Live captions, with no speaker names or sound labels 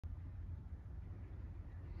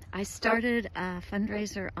I started a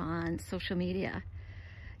fundraiser on social media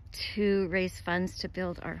to raise funds to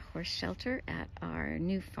build our horse shelter at our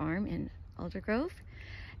new farm in Aldergrove.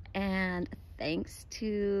 And thanks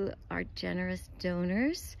to our generous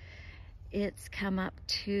donors, it's come up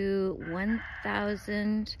to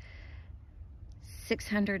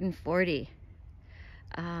 $1,640.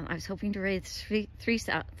 I was hoping to raise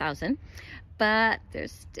 3,000, but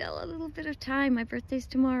there's still a little bit of time. My birthday's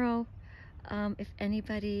tomorrow. If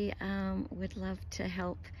anybody would love to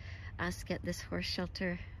help us get this horse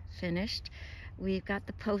shelter finished, we've got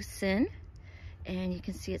the posts in, and you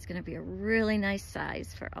can see it's going to be a really nice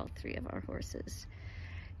size for all 3 of our horses.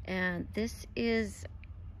 And this is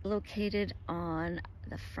located on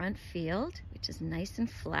the front field, which is nice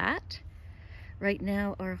and flat. Right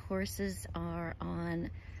now our horses are on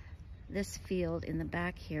this field in the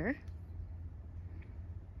back here.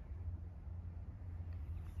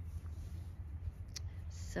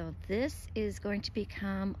 So this is going to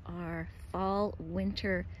become our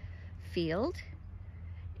fall-winter field,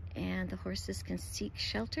 and the horses can seek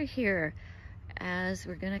shelter here as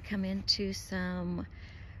we're going to come into some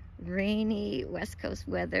rainy West Coast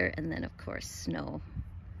weather, and then of course snow.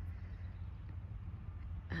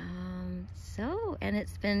 And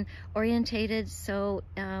it's been orientated so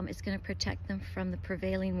it's going to protect them from the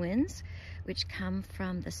prevailing winds, which come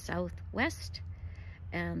from the southwest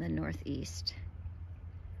and the northeast.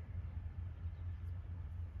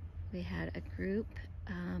 We had a group,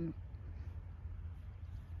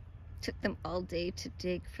 took them all day to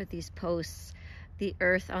dig for these posts. The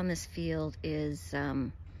earth on this field is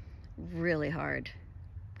really hard,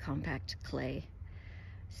 compact clay.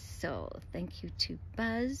 So thank you to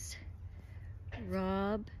Buzz,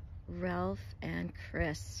 Rob, Ralph, and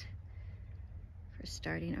Chris for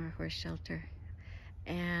starting our horse shelter.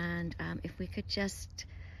 And if we could just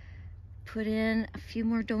put in a few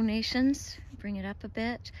more donations, bring it up a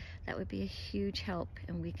bit, that would be a huge help,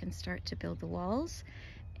 and we can start to build the walls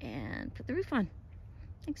and put the roof on.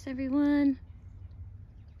 Thanks everyone.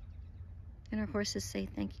 And our horses say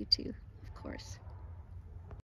thank you too, of course.